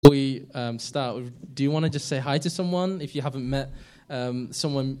We start. Do you want to just say hi to someone? If you haven't met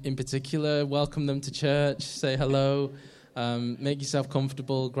someone in particular, welcome them to church. Say hello. Make yourself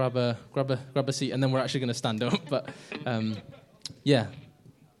comfortable. Grab a seat, and then we're actually going to stand up. But yeah.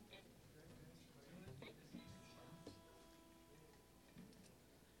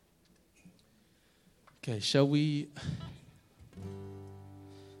 Okay. Shall we?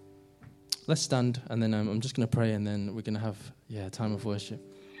 Let's stand, and then I'm just going to pray, and then we're going to have a time of worship.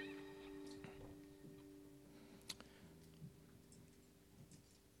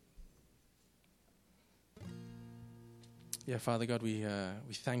 Yeah, Father God, we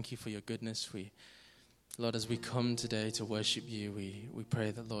thank you for your goodness. Lord, as we come today to worship you, we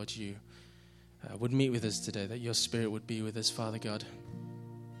pray that, Lord, you would meet with us today, that your Spirit would be with us, Father God.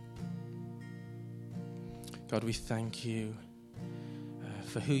 God, we thank you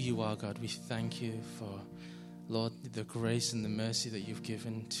for who you are, God. We thank you for, Lord, the grace and the mercy that you've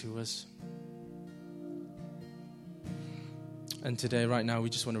given to us. And today, right now, we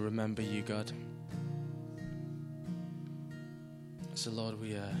just want to remember you, God. So, Lord,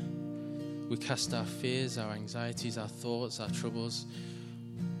 we cast our fears, our anxieties, our thoughts, our troubles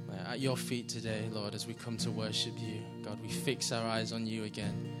at your feet today, Lord, as we come to worship you. God, we fix our eyes on you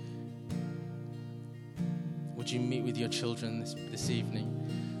again. Would you meet with your children this evening?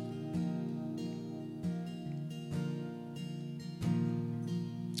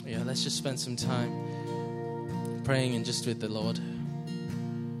 Yeah, let's just spend some time praying and just with the Lord.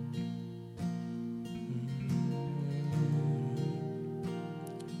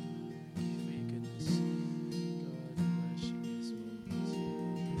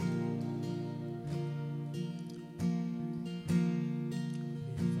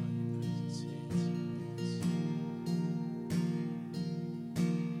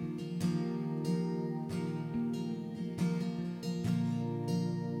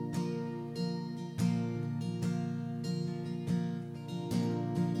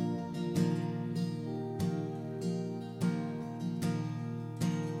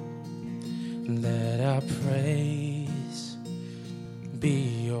 Let our praise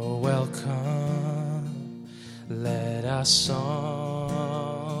be your welcome. Let our song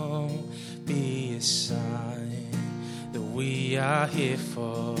be a sign that we are here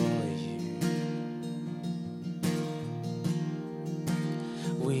for you.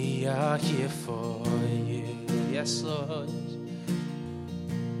 We are here for you. Yes, Lord.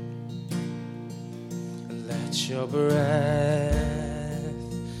 Let your breath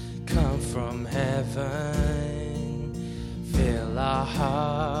come from heaven, fill our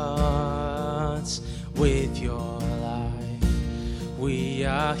hearts with your life. We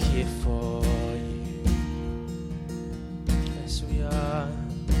are here for you. Yes, we are.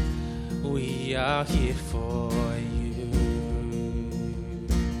 We are here for you.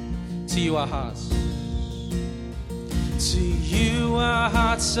 To you our hearts. To you our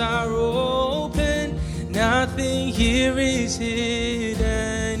hearts are open. Nothing here is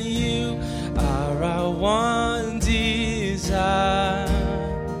hidden. You are our one desire.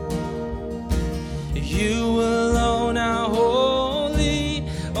 You alone are holy.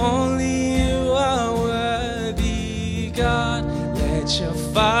 Only you are worthy, God. Let your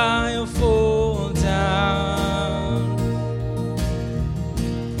fire fall down.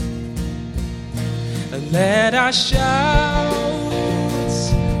 And let our shouts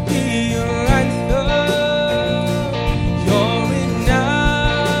be your anthem.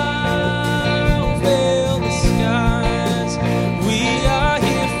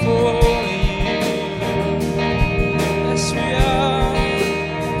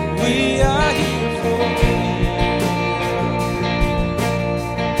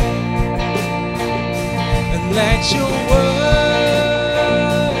 Let your word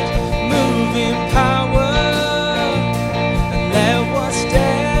move in power, and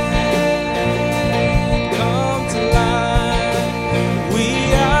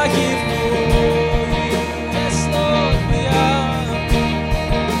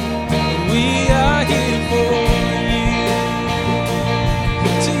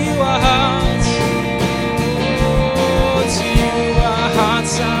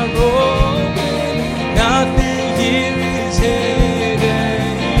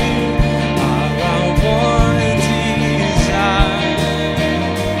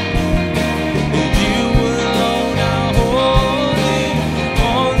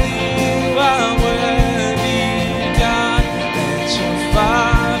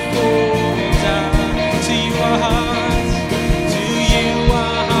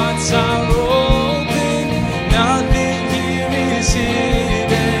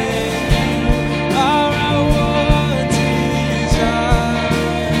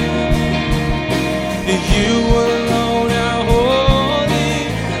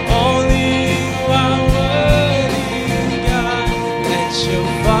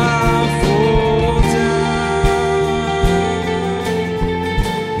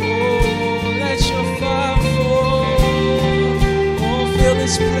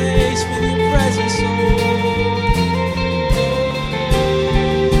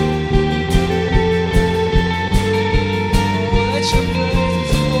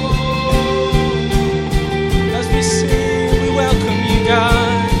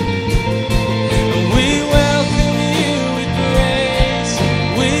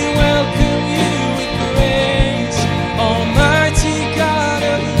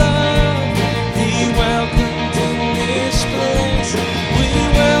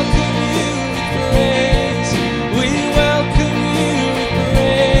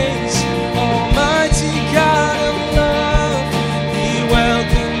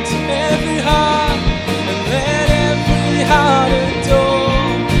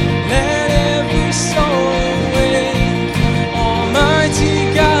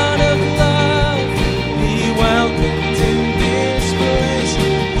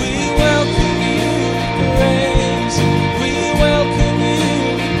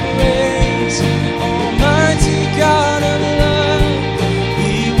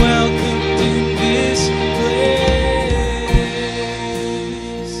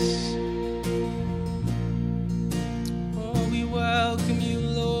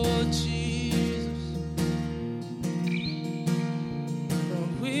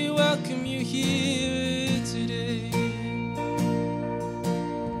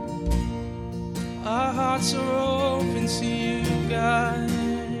hearts are open to you, God.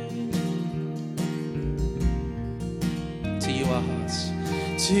 To you our hearts.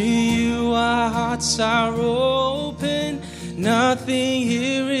 To you our hearts are open. Nothing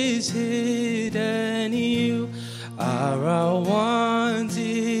here is hidden. You are our one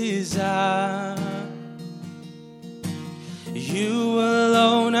desire. You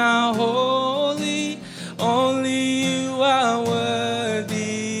alone are holy. Only you are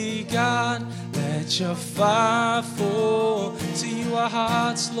worthy, God. Let your fire fall. To you our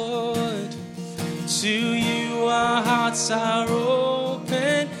hearts, Lord. To you our hearts are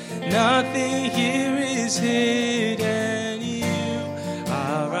open. Nothing here is hidden. You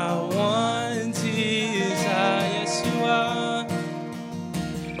are our one desire. Yes, you are.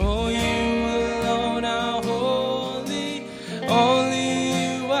 Oh, you alone are holy. Only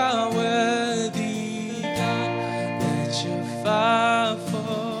you are worthy, God. Let your fire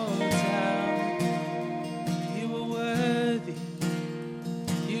fall down. You are worthy.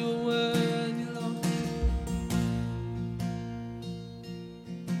 You are worthy, Lord.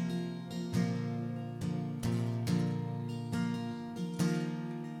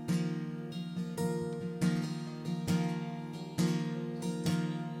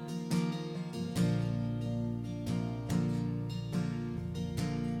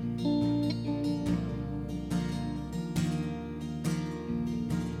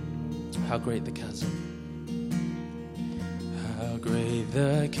 How great the chasm. How great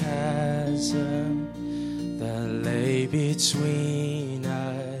the chasm that lay between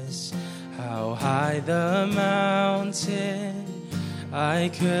us. How high the mountain I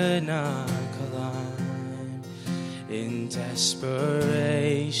could not climb. In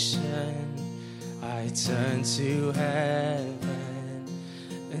desperation I turned to heaven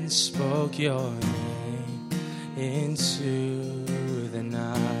and spoke your name into the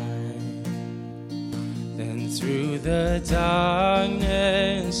night. Then through the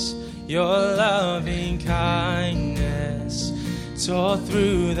darkness, your loving kindness tore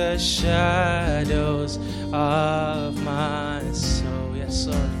through the shadows of my soul. Yes,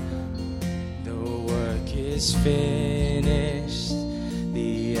 Lord. The work is finished,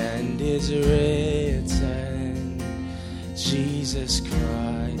 the end is written. Jesus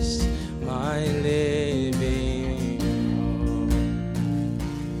Christ, my living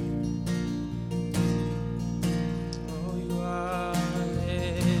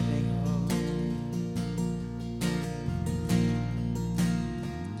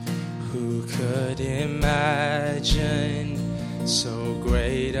imagine so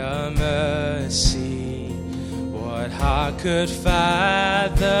great a mercy. What heart could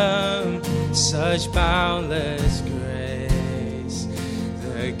fathom such boundless grace?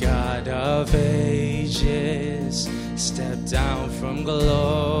 The God of ages stepped down from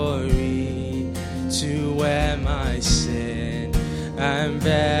glory to wear my sin and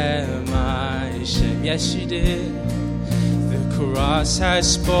bear my shame. Yes, you did. Cross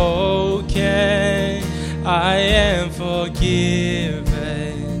has spoken, I am forgiven.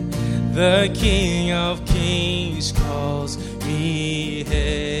 The King of Kings calls me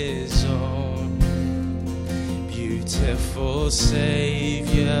his own. Beautiful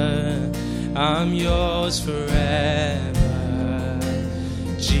Savior, I'm yours forever.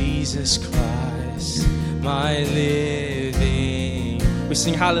 Jesus Christ, my living. We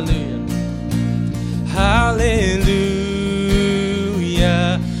sing hallelujah. Hallelujah.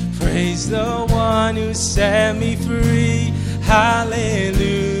 Praise the one who set me free. Hallelujah.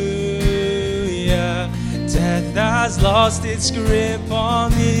 Death has lost its grip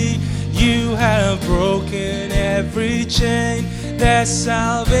on me. You have broken every chain. There's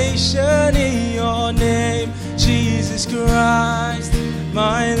salvation in your name. Jesus Christ,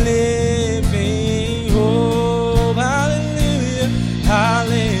 my living hope. Hallelujah.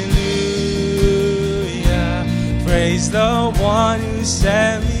 Hallelujah. Praise the one who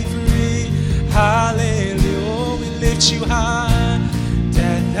set me free. Hallelujah. Oh, we lift you high.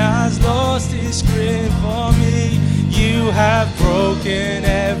 Death has lost its grip on me. You have broken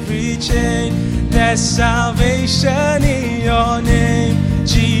every chain. There's salvation in your name.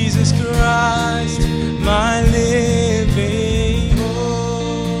 Jesus Christ, my living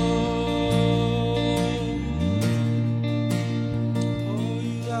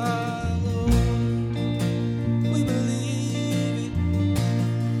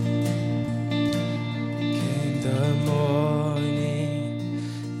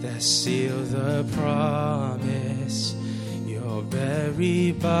seal the promise. Your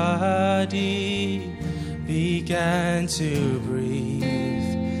very body began to breathe,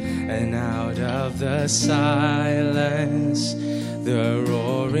 and out of the silence the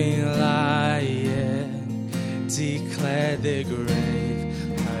roaring lion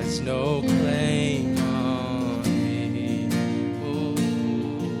no claim on me. Oh,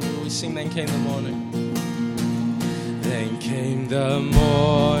 we sing, then came the morning. Then came the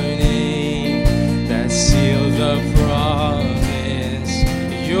morning that sealed the promise.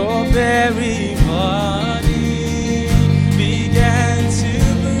 Your very body began to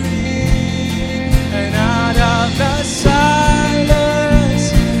breathe, and out of the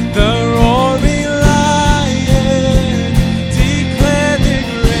silence, the roaring lion declared the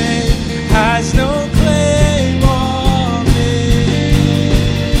grave has no claim on me.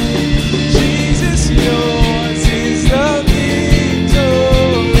 Jesus, yours is the victory.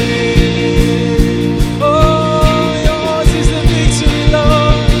 Oh, yours is the victory,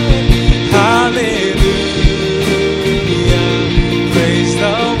 Lord. Hallelujah. Praise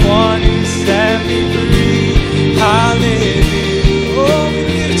the one who set me free. Hallelujah. Oh, we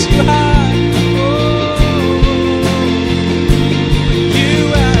lift you high. Oh, you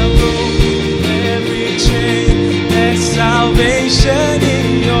have broken every chain. There's salvation in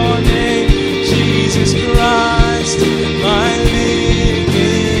your name, Jesus Christ, my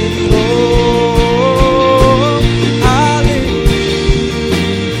living hope. Hallelujah.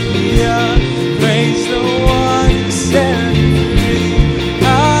 Praise the one who set me free.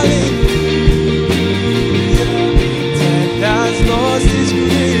 Hallelujah. Death has lost its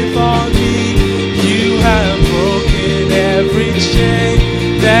grip on me. You have broken every chain.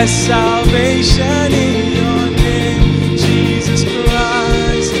 There's salvation in your name, Jesus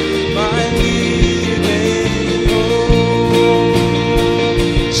Christ, my living hope.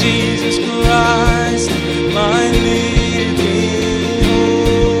 Jesus Christ, my living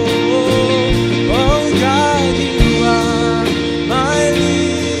hope. Oh God, you are my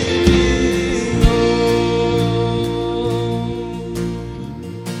living hope.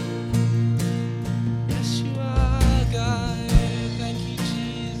 Yes, you are, God. Thank you,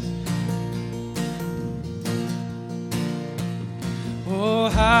 Jesus. Oh,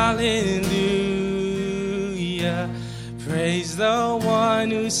 hallelujah. Praise the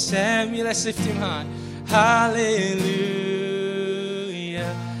one who sent me. Let's lift him high. Hallelujah.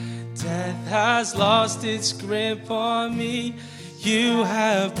 Death has lost its grip on me. You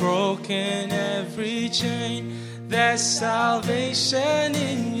have broken every chain. There's salvation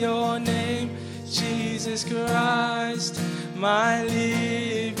in your name, Jesus Christ, my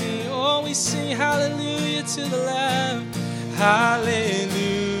living. Oh, we sing hallelujah to the Lamb. Hallelujah.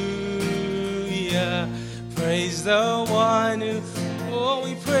 Praise the one who, oh,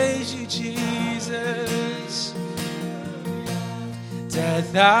 we praise you, Jesus.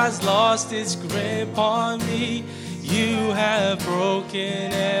 Death has lost its grip on me. You have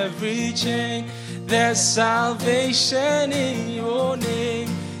broken every chain. There's salvation in your name,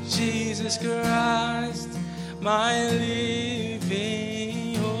 Jesus Christ, my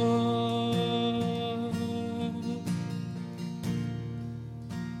living hope.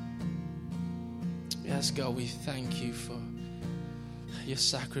 Yes, God, we thank you for your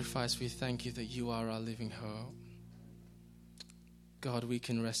sacrifice. We thank you that you are our living hope. God, we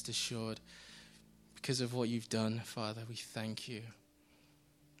can rest assured because of what you've done, Father. We thank you.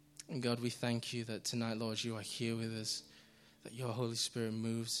 And God, we thank you that tonight, Lord, you are here with us, that your Holy Spirit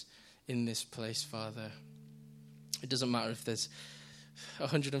moves in this place, Father. It doesn't matter if there's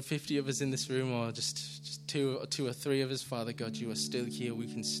 150 of us in this room or just two or three of us, Father God, you are still here. We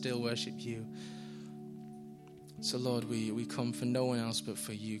can still worship you. So, Lord, we come for no one else but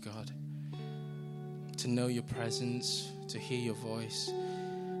for you, God, to know your presence, to hear your voice,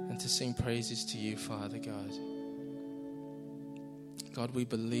 and to sing praises to you, Father God. God, we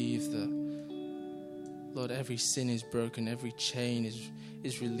believe that, Lord, every sin is broken, every chain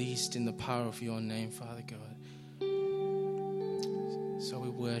is released in the power of your name, Father God. So we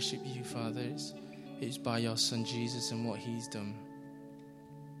worship you, Father. It's by your Son, Jesus, and what he's done.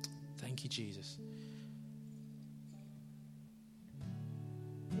 Thank you, Jesus.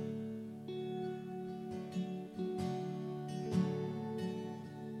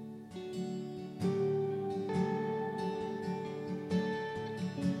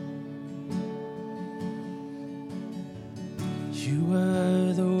 You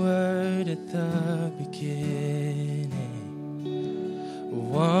were the Word at the beginning,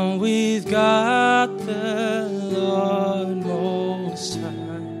 one with God the Lord Most High.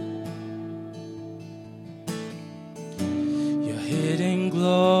 Your hidden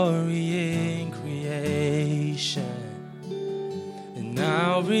glory in creation, and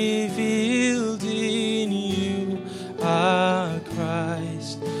now revealed in you are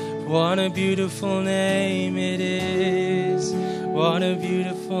Christ. What a beautiful name it is. What a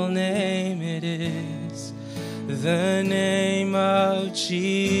beautiful name it is. the name of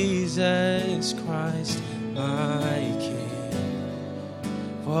Jesus Christ, my King.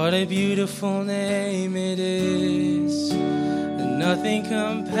 What a beautiful name it is, and nothing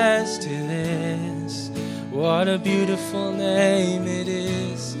compares to this. What a beautiful name it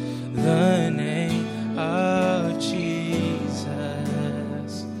is, the name of Jesus.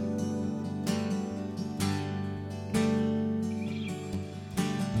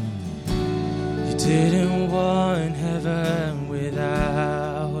 You didn't want heaven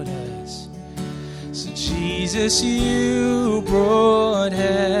without us, so Jesus, you brought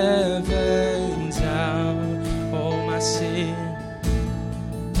heaven down. Oh, my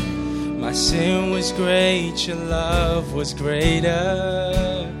sin was great, your love was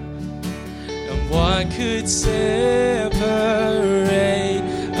greater. And what could separate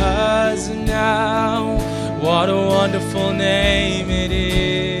us now? What a wonderful name it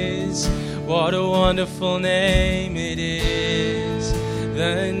is. What a wonderful name it is.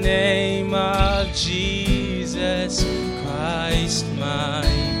 The name of Jesus Christ, my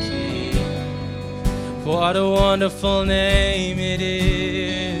King. What a wonderful name it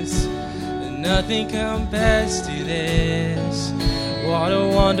is. Nothing compares to this. What a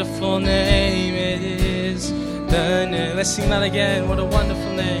wonderful name it is. The name. Let's sing that again. What a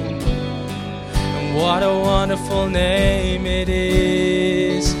wonderful name. And what a wonderful name it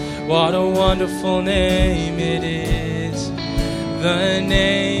is. What a wonderful name it is. The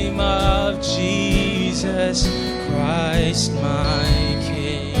name of Jesus Christ, my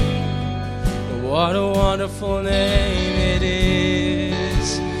King. What a wonderful name it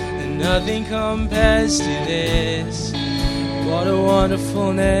is. Nothing compares to this. What a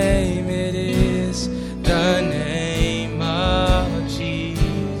wonderful name it is, the name of Jesus.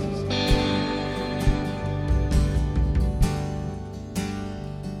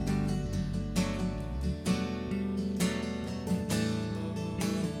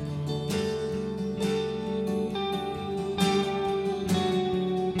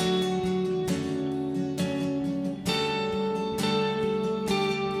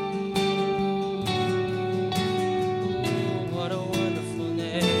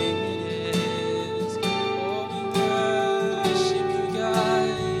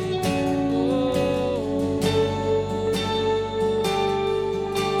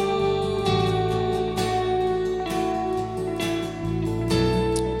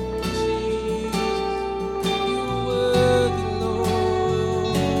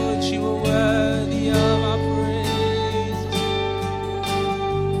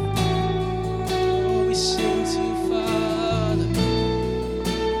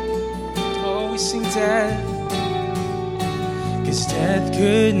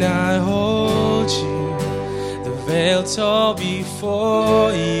 Could not hold you, the veil tore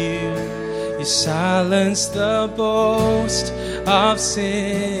before you. You silenced the boast of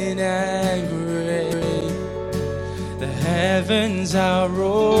sin and grave. The heavens are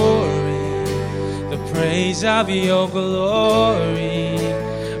roaring, the praise of your glory.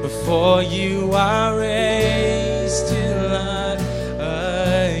 Before you are raised to life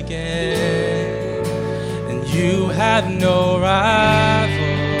again, and you have no rival.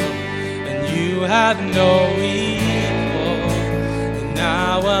 You have no equal, and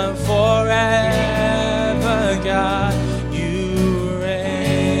now and forever, God, you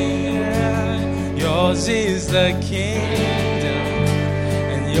reign. Yours is the kingdom,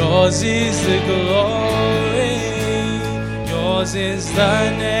 and yours is the glory. Yours is the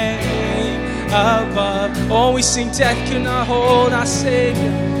name above. Oh, we sing, death could not hold our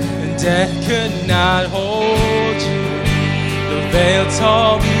Savior, and death could not hold you. The veil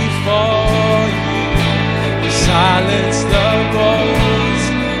tore before you. You silence the voice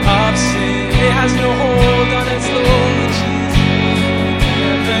of sin. It has no hold on its Lord Jesus.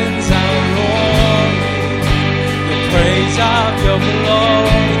 Heavens are roaring, the praise of your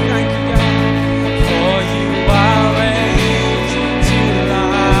glory. Thank you, God, for you are raised to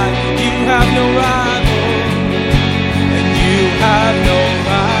life. You have no rival, and you have no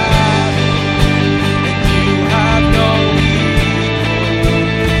rival, and you have no equal.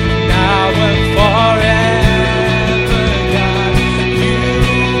 Now and forever, God, you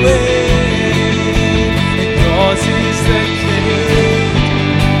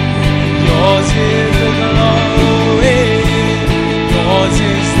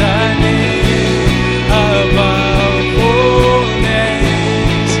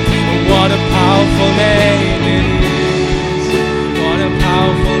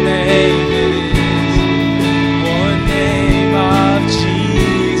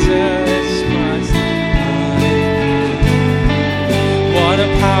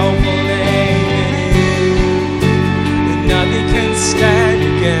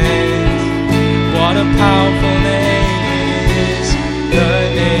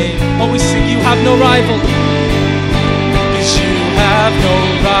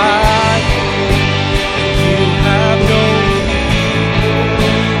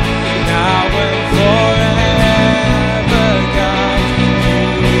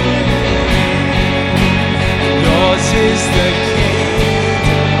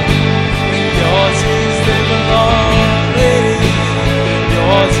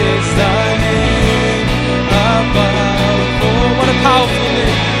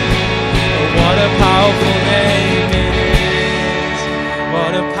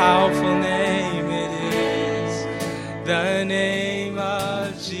a powerful name it is, the name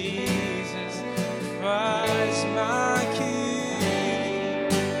of Jesus Christ, my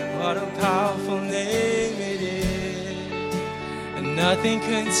King. What a powerful name it is, and nothing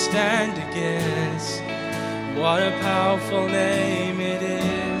can stand against. What a powerful name it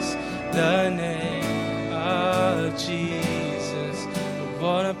is, the name of Jesus.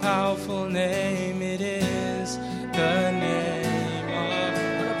 What a powerful name it is, the name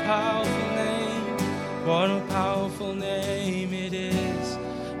of, what a powerful name, what a powerful name it is,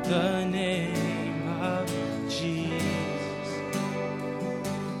 the name of Jesus.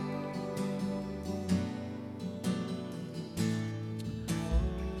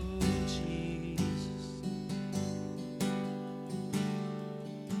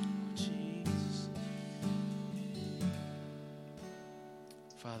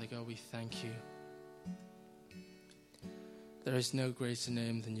 Father God, we thank you. There is no greater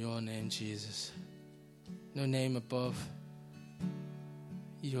name than your name, Jesus. No name above.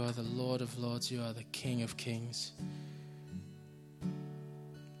 You are the Lord of Lords. You are the King of Kings.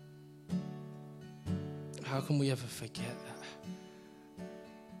 How can we ever forget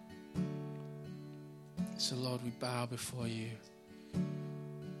that? So, Lord, we bow before you.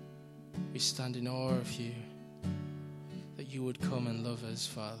 We stand in awe of you, that you would come and love us,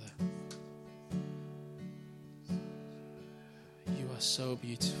 Father. You are so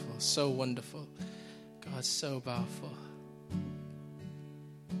beautiful, so wonderful. God, so powerful.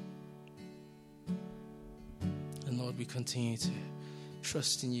 And Lord, we continue to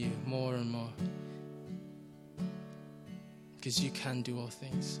trust in you more and more, because you can do all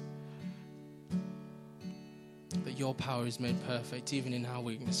things. That your power is made perfect even in our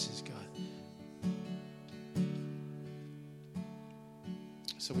weaknesses, God.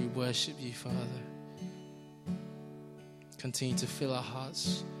 So we worship you, Father. Continue to fill our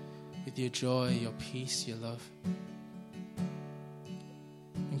hearts with your joy, your peace, your love.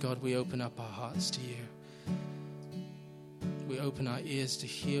 And God, we open up our hearts to you. We open our ears to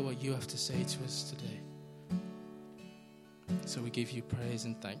hear what you have to say to us today. So we give you praise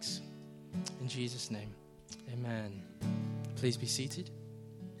and thanks. In Jesus' name, amen. Please be seated.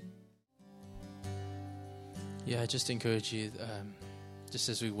 Yeah, I just encourage you, just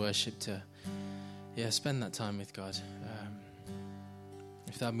as we worship, to spend that time with God.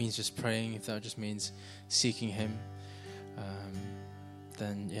 If that means just praying, if that just means seeking him,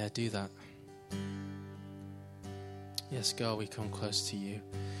 then do that. Yes, God, we come close to you.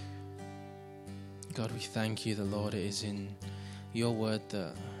 God, we thank you, the Lord. It is in your word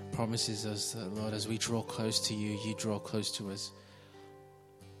that promises us that, Lord, as we draw close to you, you draw close to us.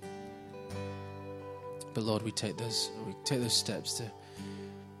 But Lord, we take those steps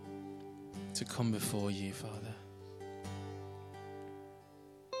to come before you, Father.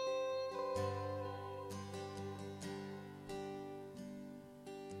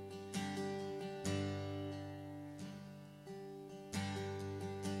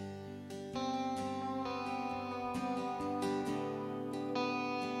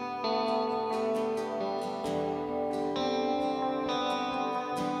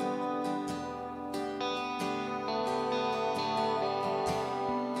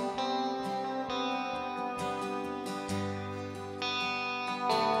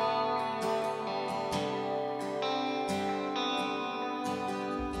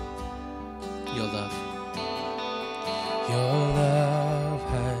 Your love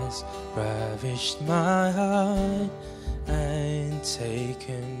has ravished my heart and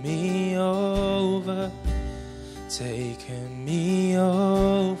taken me over,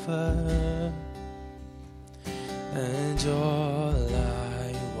 and all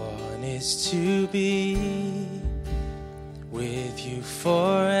I want is to be with you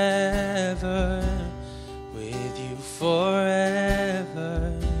forever,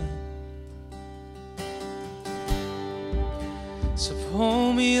 So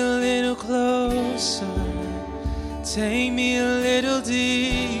pull me a little closer, take me a little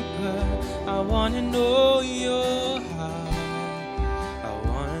deeper. I want to know your heart,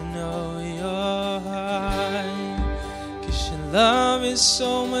 Cause your love is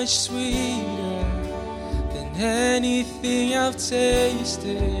so much sweeter than anything I've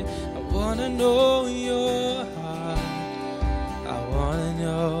tasted. I want to know your heart,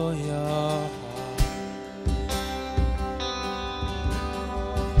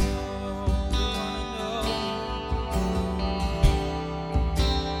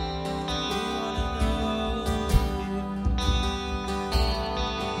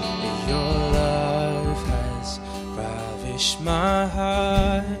 my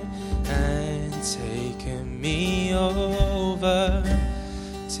heart and taken me over,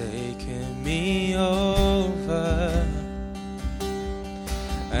 taken me over,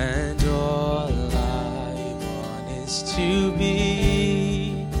 and all I want is to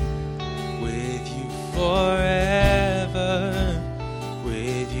be with you forever,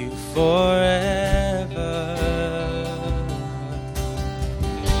 with you forever.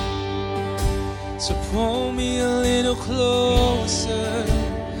 So pull me a little closer,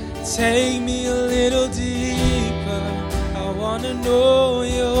 take me a little deeper. I wanna know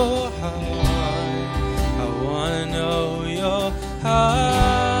your heart, I wanna know your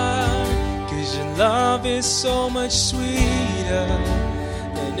heart, 'cause your love is so much sweeter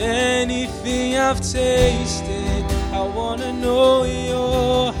than anything I've tasted. I wanna know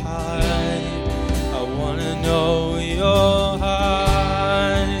your heart, I wanna know your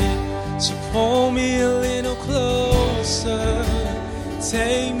heart. So pull me a little closer,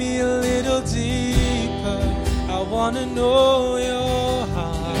 take me a little deeper. I wanna know your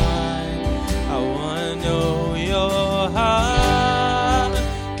heart, I wanna know your heart,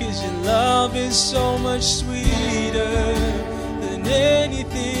 'cause your love is so much sweeter than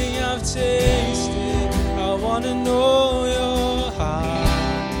anything I've tasted. I wanna know your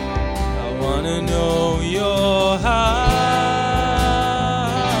heart, I wanna know your heart.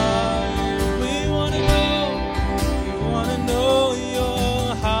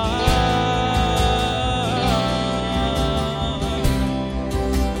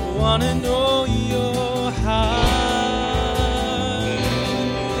 I wanna know your heart.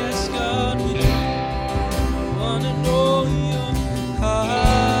 Yes, God, we do. I wanna know your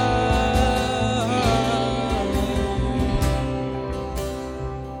heart.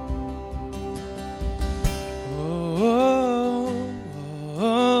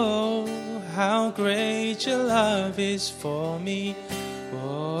 Oh, how great your love is for me.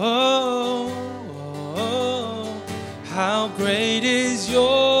 Oh, how great is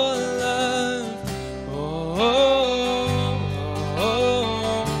your love. Oh,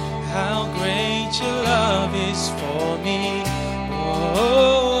 how great your love is for me.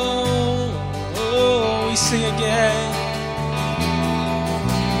 Oh, we sing again.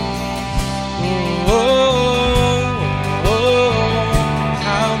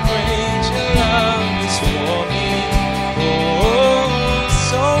 How great your love is for me.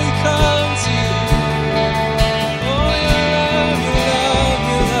 So we come to you.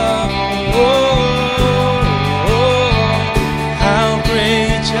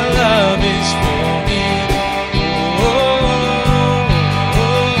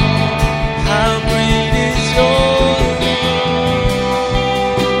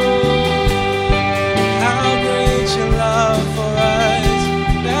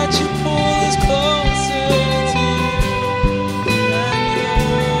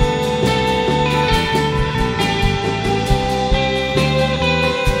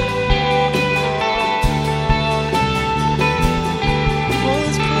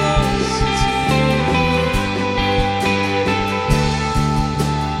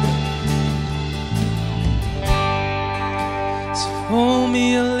 Pull me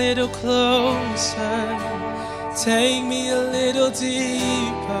a little closer, take me a little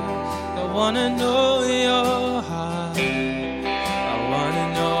deeper. I wanna know your heart, I wanna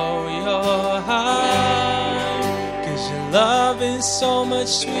know your heart, 'cause your love is so much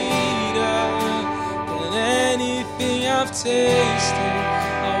sweeter than anything I've tasted.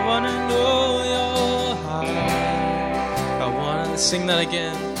 I wanna know your heart, I wanna sing that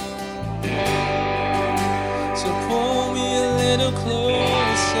again. So pull me a little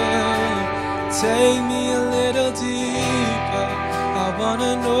closer, take me a little deeper. I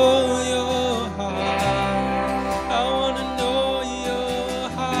wanna know your heart, I wanna know your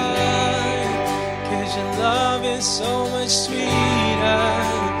heart, 'cause your love is so much sweeter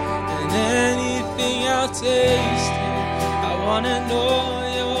than anything I've tasted. I wanna know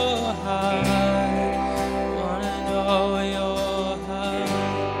your heart, I wanna know your heart.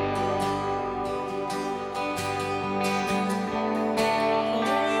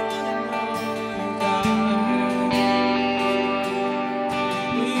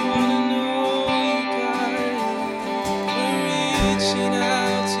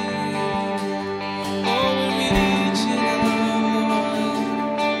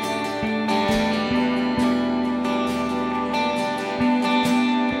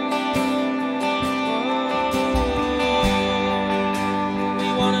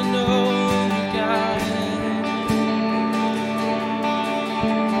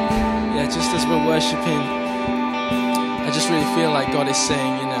 Just as we're worshiping, I just really feel like God is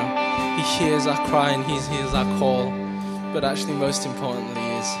saying, you know, He hears our cry and He hears our call. But actually, most importantly,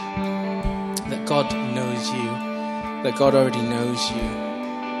 is that God knows you, that God already knows you,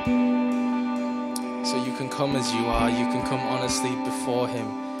 come as you are. You can come honestly before him.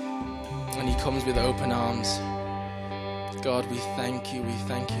 And he comes with open arms. God, we thank you. We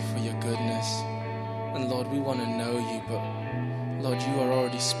thank you for your goodness. And Lord, we want to know you, but Lord, you are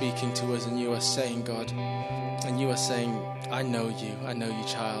already speaking to us, and you are saying, God, and you are saying, I know you,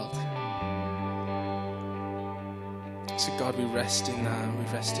 child. So God, we rest in that. We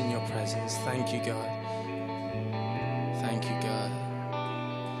rest in your presence. Thank you, God. Thank you, God.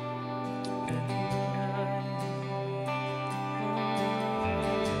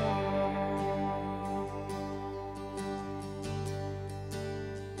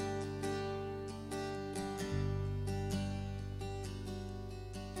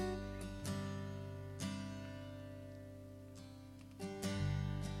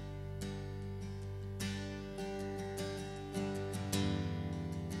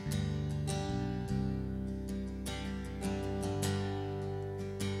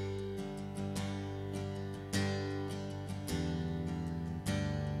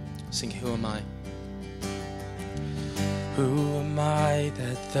 Sing, who am I? Who am I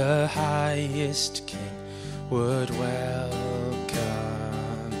that the highest King would welcome?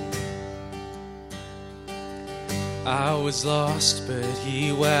 I was lost, but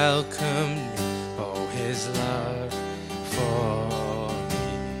he welcomed me. Oh, his love for me.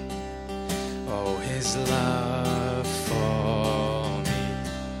 Oh, his love for me.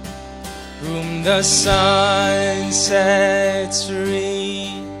 Whom the Son sets free,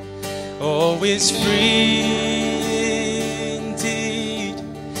 oh, is free indeed.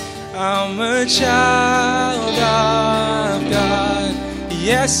 I'm a child of God.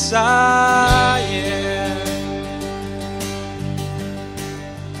 Yes, I am.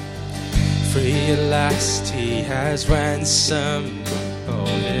 Free at last, he has ransomed. Oh,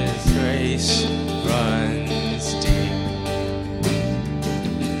 his grace runs deep.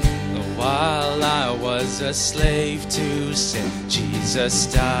 While I was a slave to sin, Jesus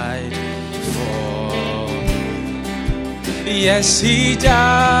died for me. Yes, he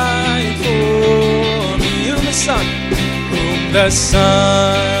died for me. Whom the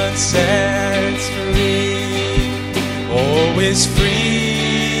Son sets free, oh, is free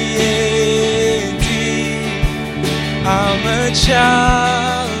indeed. I'm a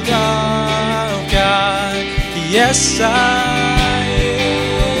child of God. Yes, I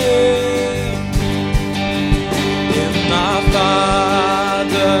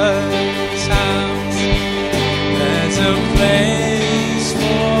Father's house, there's a place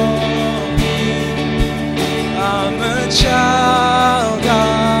for me. I'm a child of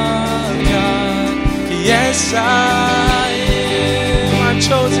God. Yes, I am. I'm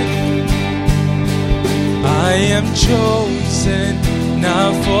chosen. I am chosen,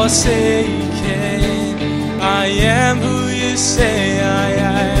 not forsaken. I am who you say I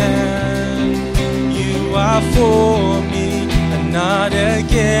am. You are for me, not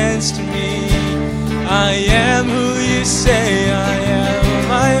against me. I am who you say I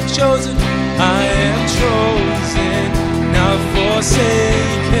am. I am chosen. I am chosen, not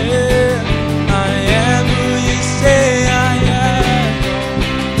forsaken. I am who you say I am.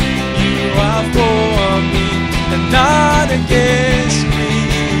 You are for me and not against me.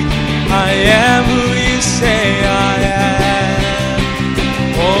 I am who you say I am.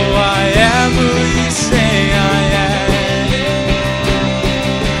 Oh, I am who you say I am.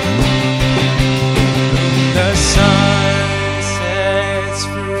 The Son sets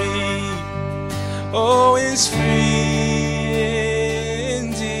free, oh, is free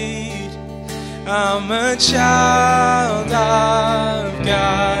indeed. I'm a child of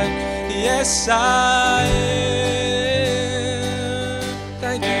God. Yes, I am.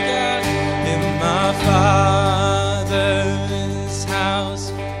 Thank you, God. In my Father's house,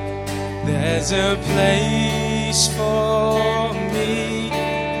 there's a place for me.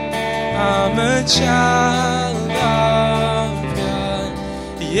 I'm a child of God.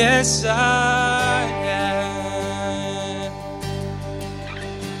 Yes, I am.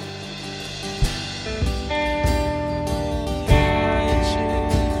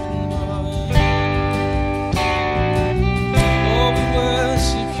 Oh, we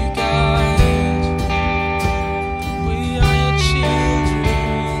worship you, God. We are your children.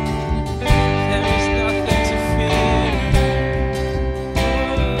 There is nothing to fear.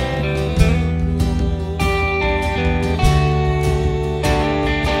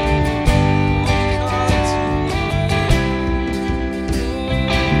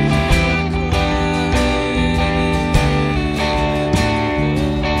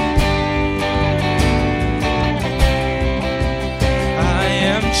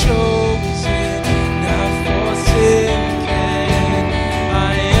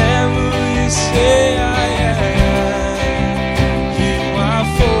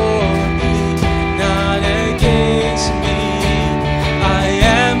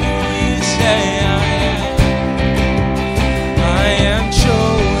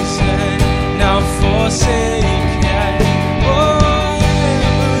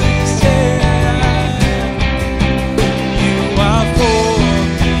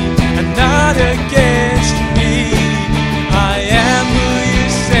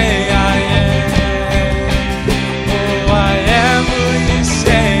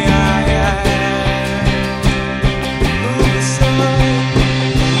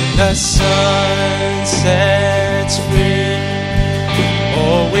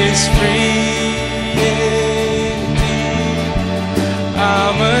 is free in me.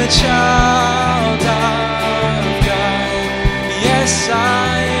 I'm a child of God. Yes, I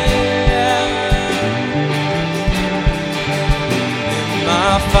am. In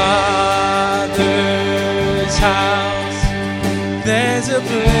my Father's house, there's a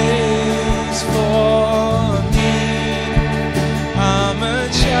place for me. I'm a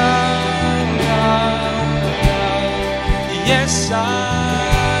child of God. Yes, I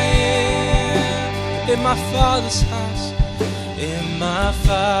am. In my Father's house, in my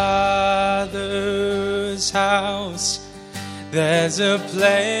Father's house, there's a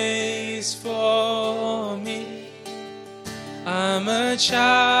place for me. I'm a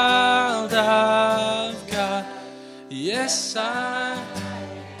child of God. Yes, I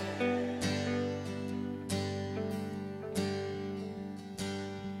am.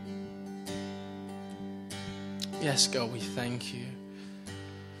 Yes, God, we thank you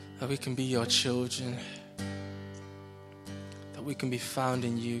that we can be your children, that we can be found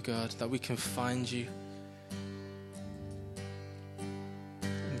in you, God, that we can find you.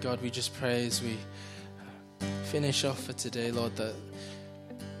 And God, we just pray as we finish off for today, Lord, that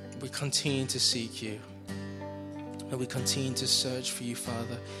we continue to seek you, that we continue to search for you,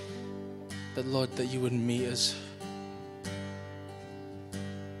 Father, that, Lord, that you would meet us.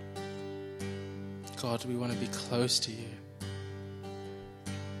 God, we want to be close to you.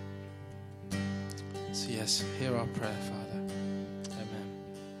 So yes, hear our prayer, Father. Amen.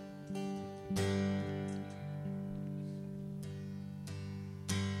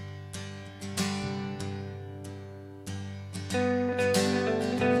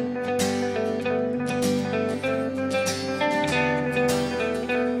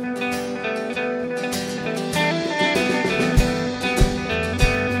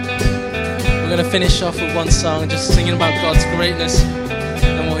 We're going to finish off with one song, just singing about God's greatness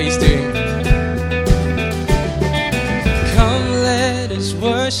and what He's doing. Come, let us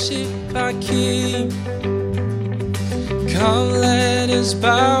worship our King. Come, let us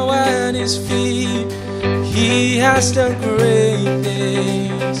bow at His feet. He has done great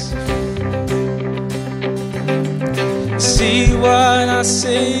things. See what our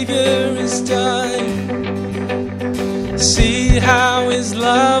Savior has done. See how His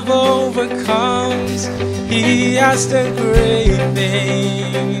love overcomes. He has done great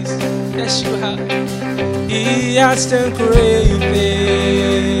things. Yes, you have. He has done great things.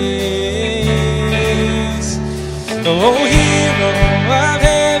 Oh, hero of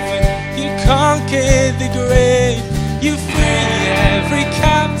heaven, you conquered the grave. You free every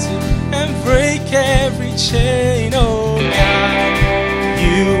captive and break every chain. Oh God,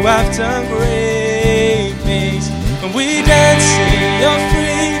 you have done great things. And we dance in your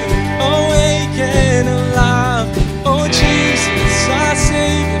freedom, awake and alive. Oh Jesus, our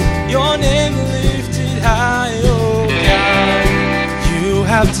Savior, your name lifted high. Oh God, you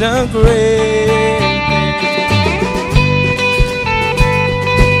have done great things.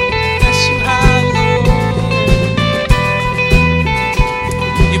 Yes, you have, Lord.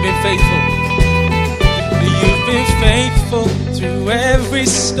 You've been faithful. You've been faithful through every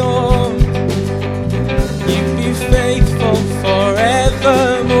storm. You've been faithful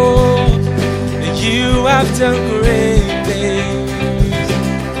forevermore. You have done great things,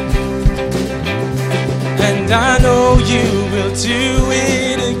 and I know you will do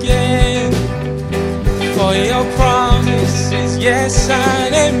it again. For your promise is yes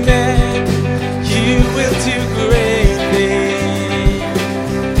and amen. You will do great things.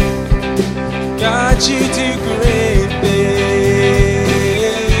 God, you do great things.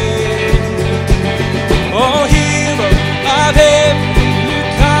 Oh, hero of heaven, you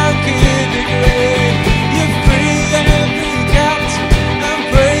conquered the grave. You free every captive and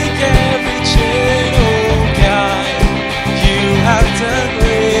break every chain. Oh God, you have done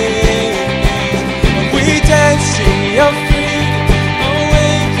great things. And we dance in your freedom,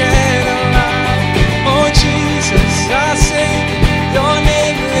 awake and alive. Oh Jesus, our Savior, your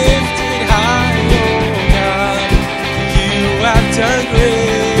name lifted high. Oh God,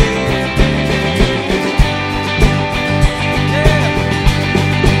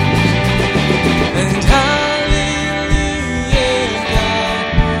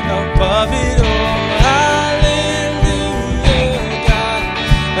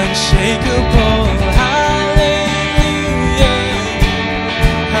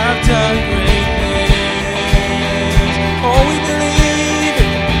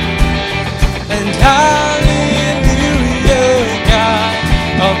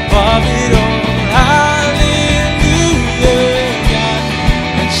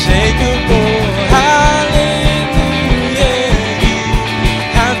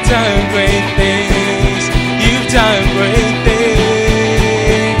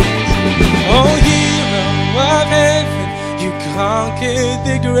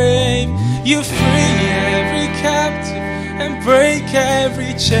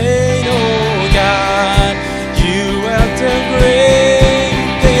 every chain, oh God. You have done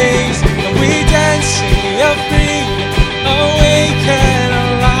great things, and we dance, sing, you're free, awake and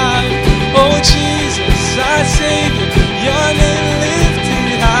alive. Oh Jesus, our Savior, your name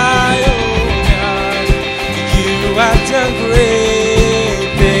lifted high, oh God. You have done great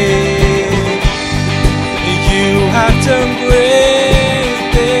things. You have done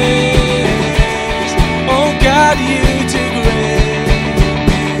great things. Oh God, you do great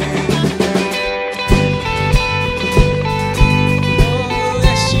things. Oh,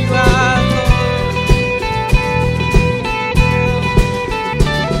 yes, you are, Lord.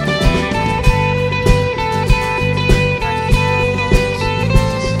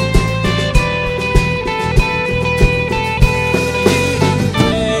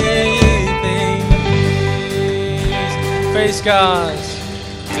 Praise God.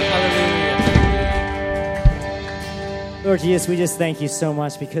 Hallelujah. Lord Jesus, we just thank you so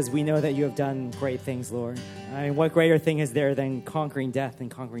much because we know that you have done great things, Lord. I mean, what greater thing is there than conquering death and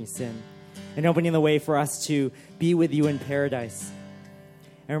conquering sin and opening the way for us to be with you in paradise?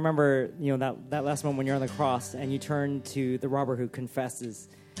 I remember, that last moment when you're on the cross and you turn to the robber who confesses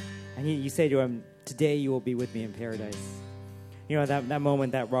and you say to him, today you will be with me in paradise. That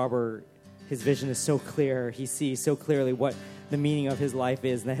moment, that robber, his vision is so clear. He sees so clearly what the meaning of his life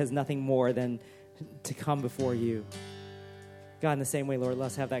is, and that has nothing more than to come before you. God, in the same way, Lord, let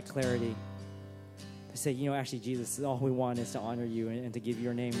us have that clarity to say, actually, Jesus, all we want is to honor you and to give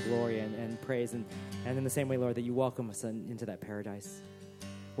your name glory and praise. And in the same way, Lord, that you welcome us into that paradise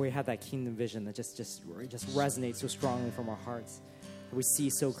where you have that kingdom vision that just resonates so strongly from our hearts, that we see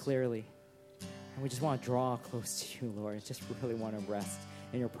so clearly. And we just want to draw close to you, Lord. Just really want to rest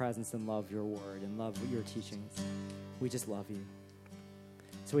in your presence and love your word and love your teachings. We just love you.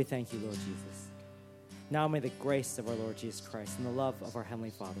 So we thank you, Lord Jesus. Now may the grace of our Lord Jesus Christ and the love of our Heavenly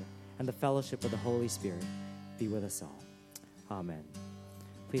Father and the fellowship of the Holy Spirit be with us all. Amen.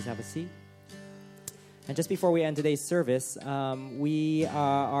 Please have a seat. And just before we end today's service, we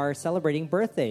are celebrating birthdays.